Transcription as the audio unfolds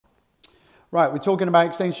Right, we're talking about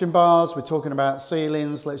extension bars, we're talking about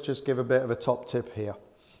ceilings. Let's just give a bit of a top tip here.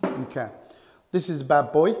 Okay, this is a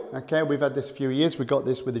bad boy. Okay, we've had this a few years. We got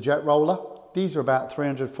this with a jet roller. These are about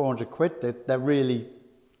 300, 400 quid. They're really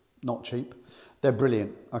not cheap. They're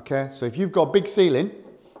brilliant. Okay, so if you've got a big ceiling,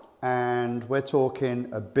 and we're talking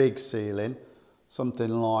a big ceiling, something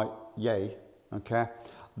like yay, okay,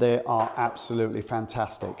 they are absolutely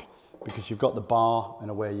fantastic because you've got the bar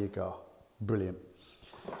and away you go. Brilliant.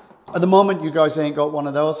 At the moment, you guys ain't got one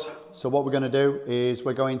of those. So what we're going to do is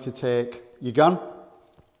we're going to take your gun.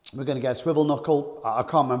 We're going to get a swivel knuckle. I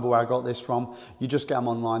can't remember where I got this from. You just get them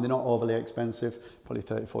online. They're not overly expensive, probably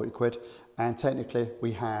 30, 40 quid. And technically,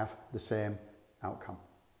 we have the same outcome.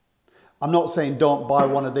 I'm not saying don't buy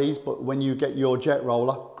one of these, but when you get your jet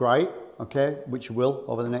roller, great, okay, which you will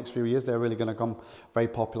over the next few years. They're really going to become very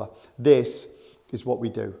popular. This is what we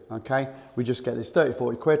do, okay? We just get this 30,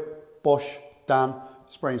 40 quid, bosh, done.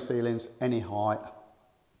 Spraying ceilings, any height.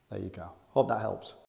 There you go. Hope that helps.